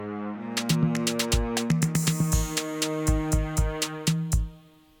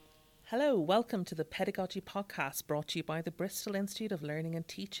Welcome to the Pedagogy Podcast brought to you by the Bristol Institute of Learning and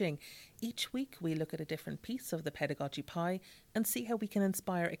Teaching. Each week we look at a different piece of the pedagogy pie and see how we can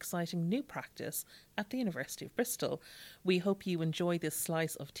inspire exciting new practice at the University of Bristol. We hope you enjoy this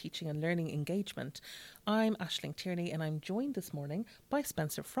slice of teaching and learning engagement. I'm Aisling Tierney and I'm joined this morning by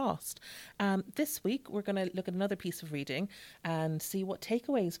Spencer Frost. This week we're going to look at another piece of reading and see what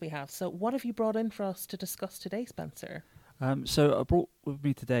takeaways we have. So what have you brought in for us to discuss today, Spencer? So I brought with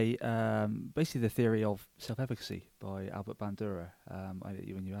me today basically the theory of self-efficacy by Albert Bandura.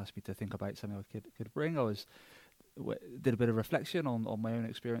 When you asked me to think about something I could bring, I did a bit of reflection on my own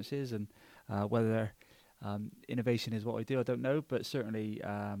experiences and whether innovation is what I do. I don't know, but certainly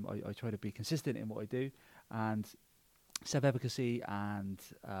I try to be consistent in what I do, and self-efficacy and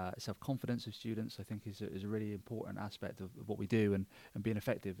self-confidence of students, I think, is a really important aspect of what we do and being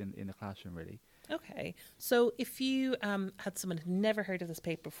effective in the classroom, really. Okay, so if you had someone who'd never heard of this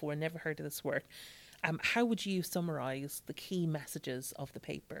paper before, never heard of this work, how would you summarise the key messages of the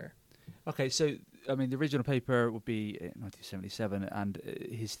paper? Okay, so I mean, the original paper would be in 1977, and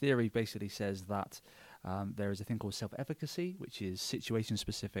his theory basically says that there is a thing called self-efficacy, which is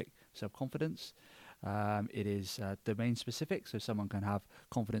situation-specific self-confidence. It is domain-specific, so someone can have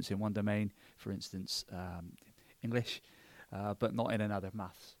confidence in one domain, for instance, English, but not in another,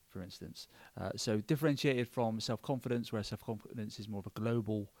 maths, for instance. So differentiated from self-confidence, where self-confidence is more of a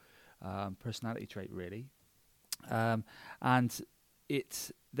global personality trait, really. And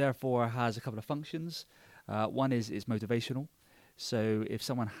it therefore has a couple of functions. One is motivational. So if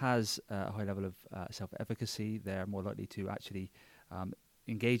someone has a high level of self-efficacy, they're more likely to actually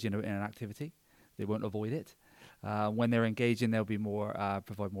engage in an activity. They won't avoid it. When they're engaging, they'll be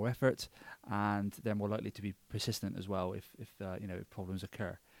provide more effort, and they're more likely to be persistent as well if problems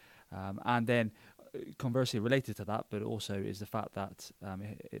occur. And then, conversely, related to that, but also is the fact that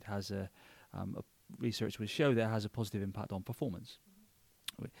it has research would show that it has a positive impact on performance.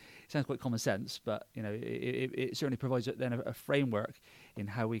 It sounds quite common sense, but it certainly provides then a framework in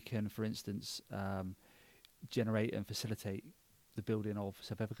how we can, for instance, generate and facilitate the building of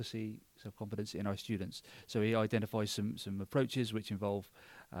self-efficacy, self-confidence in our students. So he identifies some approaches which involve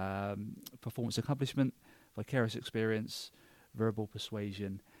performance accomplishment, vicarious experience, verbal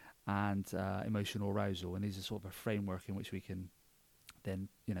persuasion, and emotional arousal. And these are sort of a framework in which we can then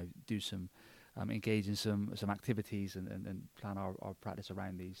do some engage in some activities and plan our practice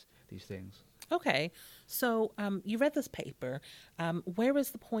around these things. Okay, so you read this paper. Where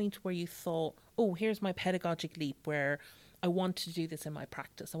was the point where you thought, oh, here's my pedagogic leap where I want to do this in my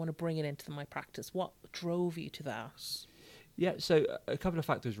practice. I want to bring it into my practice. What drove you to that? Yeah, so a couple of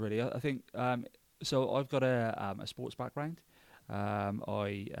factors, really. I think, so I've got a sports background.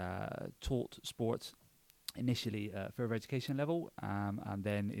 I taught sports initially at further education level and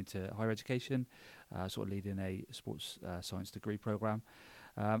then into higher education, sort of leading a sports science degree program.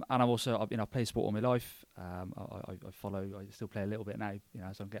 And I'm also, I've played sport all my life. I still play a little bit now,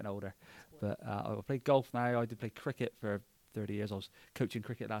 as I'm getting older. But I play golf now. I did play cricket for 30 years. I was coaching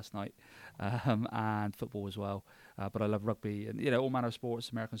cricket last night and football as well. But I love rugby and, all manner of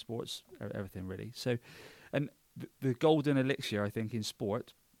sports, American sports, everything really. So, and the golden elixir, I think, in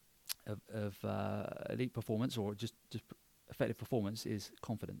sport of elite performance or just effective performance is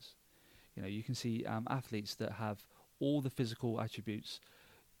confidence. You can see athletes that have all the physical attributes,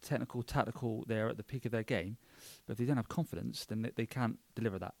 technical, tactical, they're at the peak of their game, but if they don't have confidence, then they can't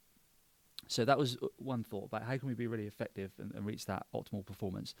deliver that. So that was one thought about how can we be really effective and reach that optimal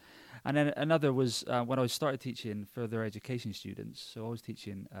performance. And then another was when I started teaching further education students, so I was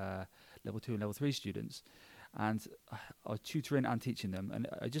teaching level 2 and level 3 students, and I was tutoring and teaching them, and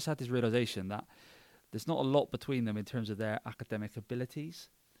I just had this realization that there's not a lot between them in terms of their academic abilities,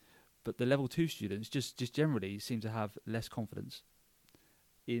 but the level 2 students just generally seem to have less confidence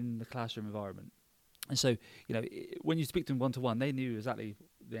in the classroom environment. And so, when you speak to them one-to-one, they knew exactly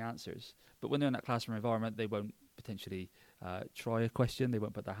the answers. But when they're in that classroom environment, they won't potentially try a question, they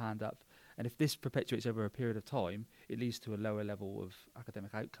won't put their hand up. And if this perpetuates over a period of time, it leads to a lower level of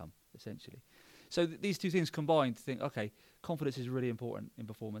academic outcome, essentially. So these two things combined to think, okay, confidence is really important in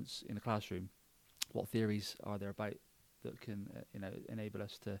performance in the classroom. What theories are there about that can enable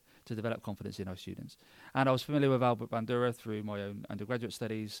us to develop confidence in our students? And I was familiar with Albert Bandura through my own undergraduate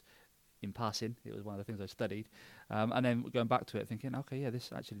studies. In passing, it was one of the things I studied, and then going back to it, thinking, okay, yeah, this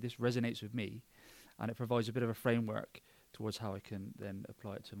resonates with me, and it provides a bit of a framework towards how I can then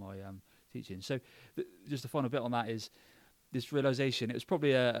apply it to my teaching. So, just the final bit on that is this realization. It was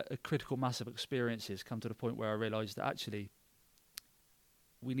probably a critical mass of experiences come to the point where I realized that actually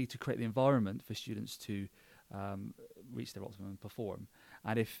we need to create the environment for students to reach their optimum and perform.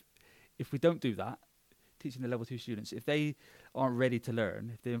 And if if we don't do that, teaching the level 2 students, if they aren't ready to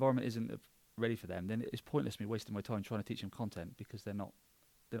learn, if the environment isn't ready for them, then it's pointless me wasting my time trying to teach them content, because they're not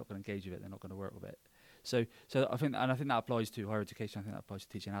going to engage with it, they're not going to work with it. So I think that applies to higher education. I think that applies to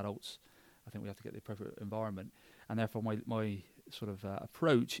teaching adults. I think we have to get the appropriate environment, and therefore my sort of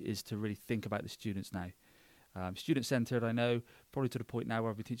approach is to really think about the students now. Student-centered, I know, probably to the point now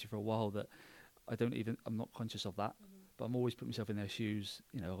where I've been teaching for a while that I'm not conscious of that, but I'm always putting myself in their shoes.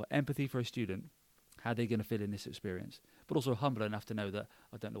 You know, I've got empathy for a student. How are they going to fit in this experience? But also humble enough to know that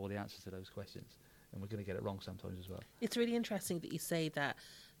I don't know all the answers to those questions, and we're going to get it wrong sometimes as well. It's really interesting that you say that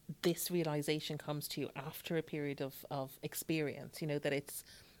this realization comes to you after a period of experience, you know, that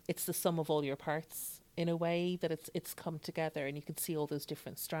it's the sum of all your parts in a way, that it's come together and you can see all those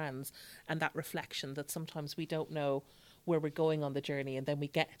different strands, and that reflection that sometimes we don't know where we're going on the journey, and then we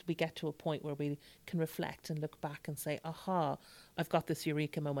get to a point where we can reflect and look back and say, aha, I've got this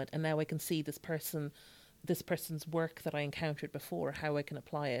eureka moment, and now I can see this person's work that I encountered before, how I can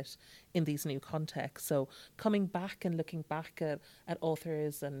apply it in these new contexts. So coming back and looking back at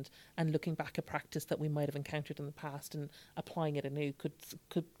authors and looking back at practice that we might have encountered in the past and applying it anew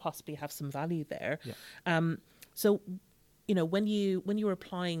could possibly have some value there. Yeah. So, you know, when you were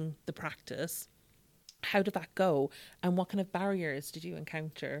applying the practice, how did that go, and what kind of barriers did you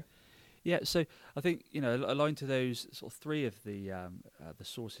encounter? Yeah, so I think, you know, aligned to those sort of three of the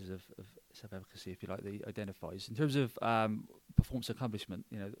sources of self-efficacy, if you like, the identifies. In terms of performance accomplishment,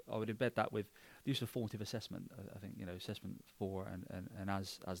 you know, I would embed that with the use of formative assessment. I think, you know, assessment for and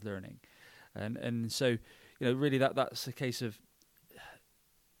as learning, and so, you know, really that's a case of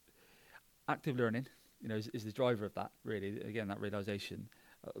active learning. You know, is the driver of that. Really, again, that realization.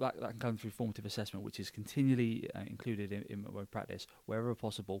 That can come through formative assessment, which is continually included in my practice, wherever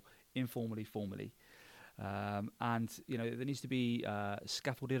possible, informally, formally. And, you know, there needs to be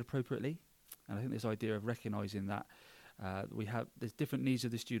scaffolded appropriately. And I think this idea of recognising that there's different needs of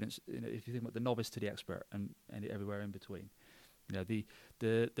the students. You know, if you think about the novice to the expert and everywhere in between. You know,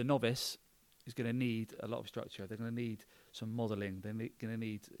 the novice is going to need a lot of structure. They're going to need some modelling. They're going to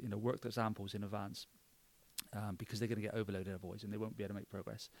need, you know, worked examples in advance. Because they're going to get overloaded otherwise, and they won't be able to make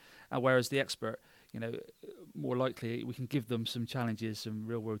progress. Whereas the expert, you know, more likely we can give them some challenges, some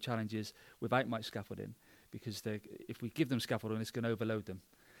real-world challenges, without much scaffolding, because if we give them scaffolding, it's going to overload them.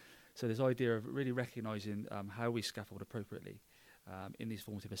 So this idea of really recognising how we scaffold appropriately in these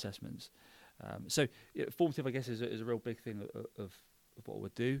formative assessments. Formative, I guess, is a real big thing of what we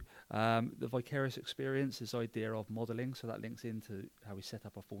would do. The vicarious experience, this idea of modelling, so that links into how we set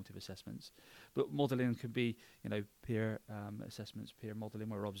up our formative assessments. But modelling could be, you know, peer assessments, peer modelling,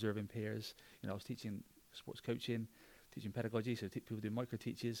 where we're observing peers. You know, I was teaching sports coaching, teaching pedagogy, so people do micro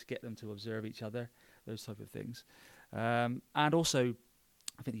teaches, get them to observe each other, those type of things. And also,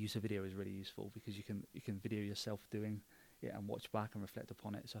 I think the use of video is really useful, because you can video yourself doing it and watch back and reflect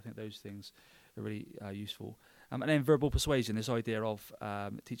upon it. So I think those things are really useful. And then verbal persuasion, this idea of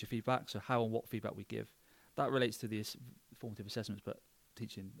teacher feedback, so how and what feedback we give. That relates to these formative assessments, but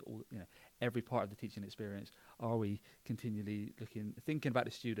teaching, you know, every part of the teaching experience. Are we continually thinking about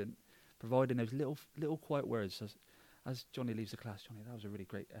the student, providing those little quiet words as Johnny leaves the class? Johnny, that was a really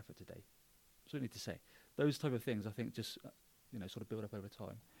great effort today. That's what you need to say. Those type of things, I think, just you know, sort of build up over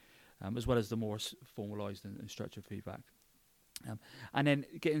time, as well as the more formalised and structured feedback. And then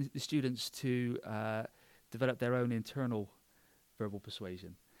getting the students to develop their own internal verbal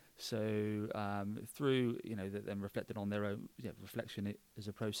persuasion. So through, you know, them reflecting on their own reflection as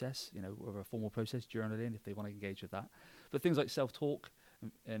a process, you know, or a formal process, journaling if they want to engage with that. But things like self-talk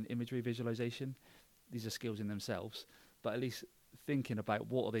and imagery visualization, these are skills in themselves, but at least thinking about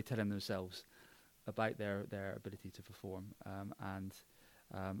what are they telling themselves about their ability to perform, and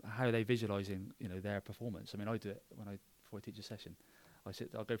how are they visualizing, you know, their performance. I mean, I do it before I teach a session.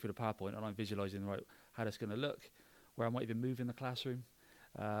 I'll go through the PowerPoint and I'm visualizing, right, how that's going to look, where I might even move in the classroom,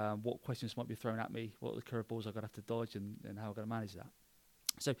 what questions might be thrown at me, what are the curveballs I'm going to have to dodge, and how I'm going to manage that.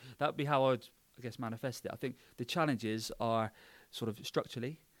 So that would be how I would, I guess, manifest it. I think the challenges are sort of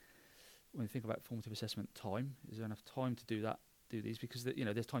structurally, when you think about formative assessment, time. Is there enough time to do these? Because you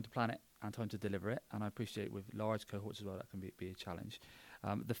know, there's time to plan it and time to deliver it, and I appreciate with large cohorts as well that can be a challenge.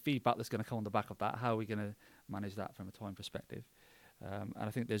 The feedback that's going to come on the back of that, how are we going to manage that from a time perspective? And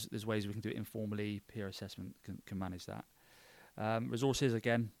I think there's ways we can do it informally. Peer assessment can manage that. Resources,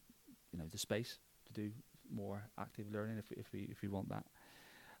 again, you know, the space to do more active learning if we want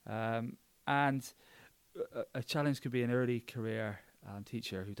that. And a challenge could be an early career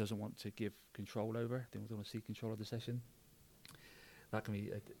teacher who doesn't want to give control over, they don't want to see control of the session. that can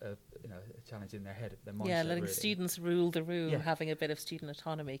be a challenge in their head, their mindset. Yeah, letting really. students rule the room, Yeah. having a bit of student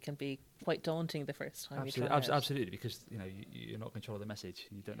autonomy can be quite daunting the first time you try it. Absolutely, because you're not in control of the message.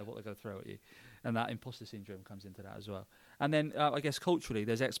 You don't know what they're going to throw at you, and that imposter syndrome comes into that as well. And then I guess culturally,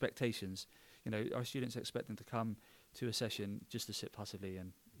 there's expectations. Our students expect them to come to a session just to sit passively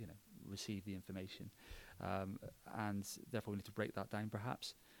and receive the information, and therefore we need to break that down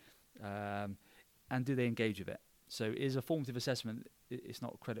perhaps. And do they engage with it? So is a formative assessment, it's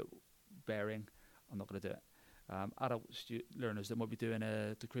not credit bearing, I'm not going to do it. Adult learners that might be doing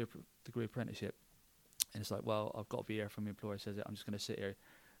a degree apprenticeship, and it's like, well, I've got to be here from the employer says it, I'm just going to sit here,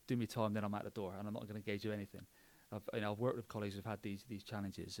 do my time, then I'm out the door, and I'm not going to engage with anything. I've worked with colleagues who've had these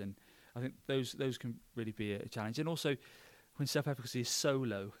challenges, and I think those can really be a challenge. And also, when self-efficacy is so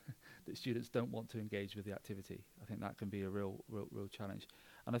low that students don't want to engage with the activity, I think that can be a real challenge.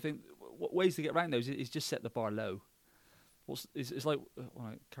 And I think ways to get around those is just set the bar low. It's like when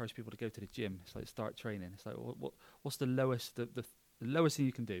I encourage people to go to the gym, it's like start training. It's like what's the lowest the lowest thing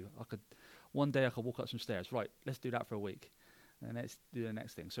you can do? One day I could walk up some stairs. Right, let's do that for a week, and let's do the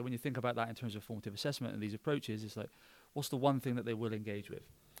next thing. So when you think about that in terms of formative assessment and these approaches, it's like, what's the one thing that they will engage with?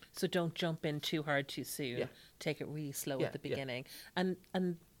 So don't jump in too hard too soon. Yeah. Take it really slow at the beginning. And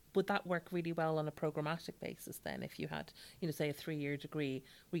would that work really well on a programmatic basis then, if you had, say a 3-year degree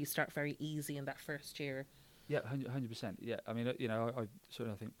where you start very easy in that first year? Yeah, 100%. Yeah, I mean, I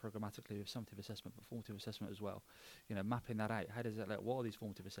certainly think programmatically with summative assessment, but formative assessment as well. Mapping that out. How does that look? What are these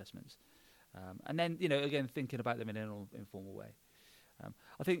formative assessments? And then, again, thinking about them in an informal way.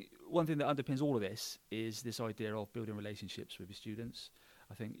 I think one thing that underpins all of this is this idea of building relationships with your students.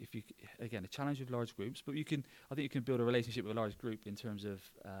 I think a challenge with large groups, but I think you can build a relationship with a large group in terms of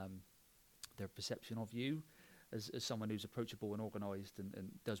their perception of you as someone who's approachable and organised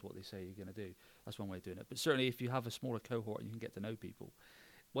and does what they say you're going to do. That's one way of doing it. But certainly if you have a smaller cohort and you can get to know people,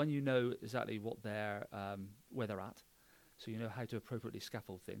 when you know exactly what where they're at, so you know how to appropriately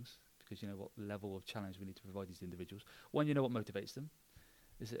scaffold things, because you know what level of challenge we need to provide these individuals. When you know what motivates them,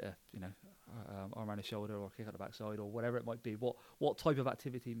 is it arm around the shoulder or kick out the backside or whatever it might be? What type of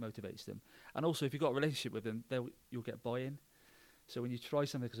activity motivates them? And also, if you've got a relationship with them, you'll get buy-in. So when you try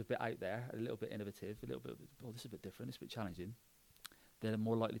something that's a bit out there, a little bit innovative, a little bit, this is a bit different, it's a bit challenging, they're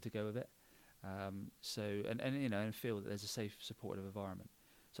more likely to go with it. And feel that there's a safe, supportive environment.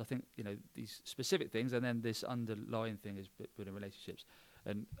 So I think these specific things, and then this underlying thing is building relationships.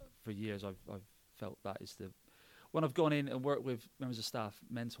 And for years, I've felt that is when I've gone in and worked with members of staff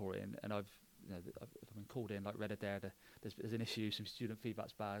mentoring, and I've been called in, like Red Adair, there's an issue, some student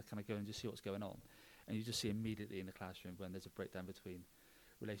feedback's bad, can I go and just see what's going on? And you just see immediately in the classroom when there's a breakdown between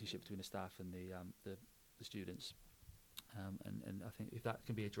relationship between the staff and the students. And I think if that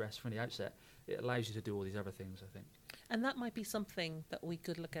can be addressed from the outset, it allows you to do all these other things, I think. And that might be something that we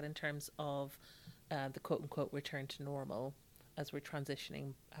could look at in terms of the quote-unquote return to normal, as we're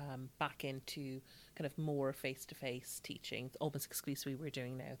transitioning back into kind of more face-to-face teaching, almost exclusively we're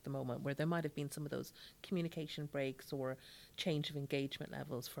doing now at the moment, where there might have been some of those communication breaks or change of engagement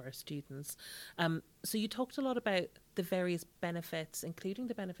levels for our students. So you talked a lot about the various benefits, including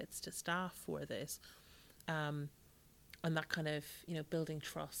the benefits to staff for this, and that kind of, building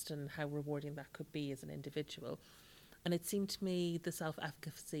trust and how rewarding that could be as an individual. And it seemed to me the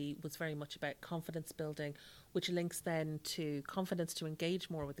self-efficacy was very much about confidence building, which links then to confidence to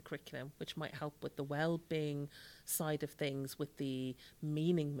engage more with the curriculum, which might help with the well-being side of things, with the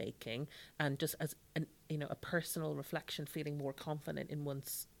meaning making, and just as a personal reflection, feeling more confident in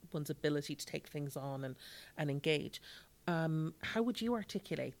one's ability to take things on and engage. How would you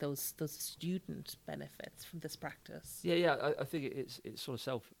articulate those student benefits from this practice? Yeah. I think it's sort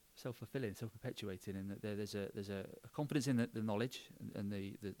of self-fulfilling, self-perpetuating, in that there's a confidence in the knowledge and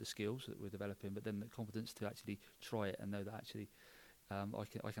the skills that we're developing, but then the confidence to actually try it and know that actually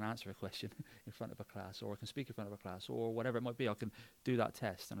I can answer a question in front of a class, or I can speak in front of a class, or whatever it might be. I can do that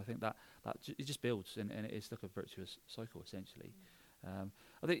test, and I think that it just builds, and it is like a virtuous cycle essentially.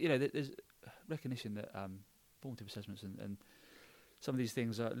 I think there's recognition that formative assessments and some of these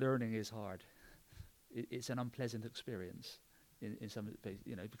things, learning is hard. It's an unpleasant experience. In some,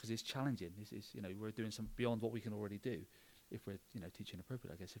 because it's challenging. We're doing some beyond what we can already do if we're, teaching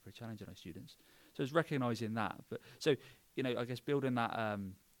appropriately, I guess, if we're challenging our students. So it's recognising that. But so, I guess building that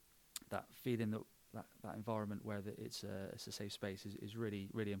that feeling, that environment where it's a safe space is really,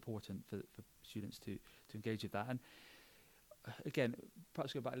 really important for students to engage with that. And again,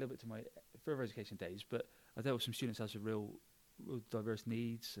 perhaps go back a little bit to my further education days, but I dealt with some students who have real diverse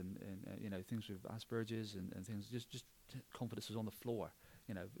needs and things with Asperger's and things, just confidence was on the floor,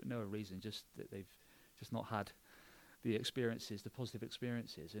 no reason, just that they've just not had the experiences, the positive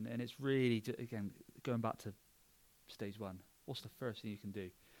experiences, and it's really again going back to stage one. What's the first thing you can do?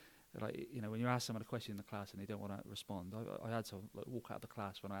 Like, you know, when you ask someone a question in the class and they don't want to respond, I had to like walk out of the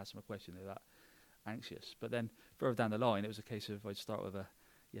class when I asked them a question. They're that anxious. But then further down the line, it was a case of I'd start with a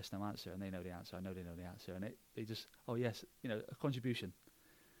yes/no answer, and they know the answer. I know they know the answer, and they just, oh yes, you know, a contribution.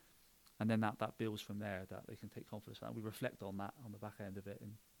 And then that builds from there, that they can take confidence. And we reflect on that on the back end of it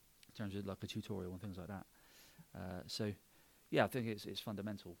in terms of like a tutorial and things like that. So, yeah, I think it's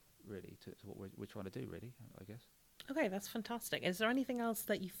fundamental really to what we're trying to do, really, I guess. Okay, that's fantastic. Is there anything else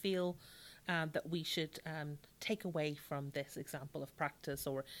that you feel that we should take away from this example of practice,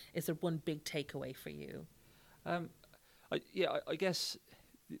 or is there one big takeaway for you? I guess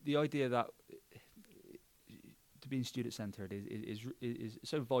the idea that to being student-centered is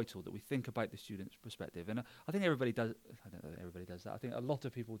so vital, that we think about the student's perspective. And I think everybody does. I don't know that everybody does that. I think a lot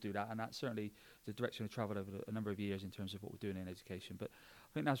of people do that, and that's certainly the direction of travel over a number of years in terms of what we're doing in education. But I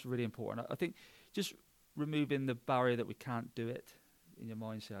think that's really important. I think just removing the barrier that we can't do it in your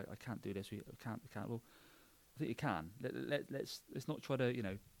mind, say I can't do this, we can't. Well, I think you can. Let's not try to, you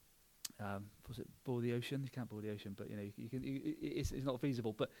know, was it boil the ocean? You can't boil the ocean, but you know, you can. It's not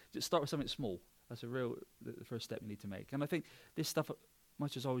feasible. But just start with something small. That's the first step you need to make. And I think this stuff,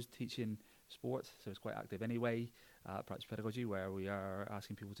 much as I was teaching sport, so it's quite active anyway, practice pedagogy, where we are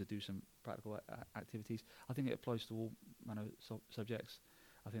asking people to do some practical activities. I think it applies to all manner of subjects.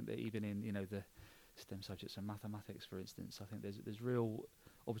 I think that even in, you know, the STEM subjects and mathematics, for instance, I think there's real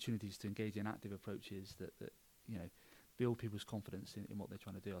opportunities to engage in active approaches that you know, build people's confidence in what they're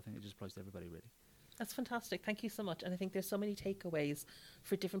trying to do. I think it just applies to everybody, really. That's fantastic. Thank you so much. And I think there's so many takeaways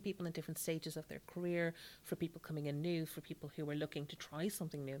for different people in different stages of their career, for people coming in new, for people who are looking to try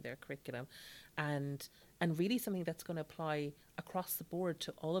something new in their curriculum, and really something that's going to apply across the board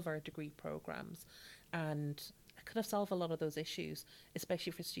to all of our degree programs, and kind of solve a lot of those issues,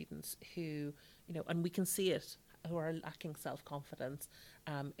 especially for students who, you know, and we can see it, who are lacking self-confidence,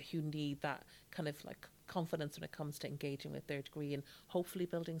 who need that kind of like confidence when it comes to engaging with their degree, and hopefully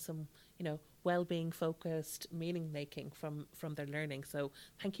building some, you know, well-being focused meaning making from their learning. So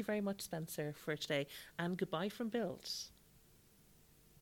thank you very much, Spencer, for today, and goodbye from Build.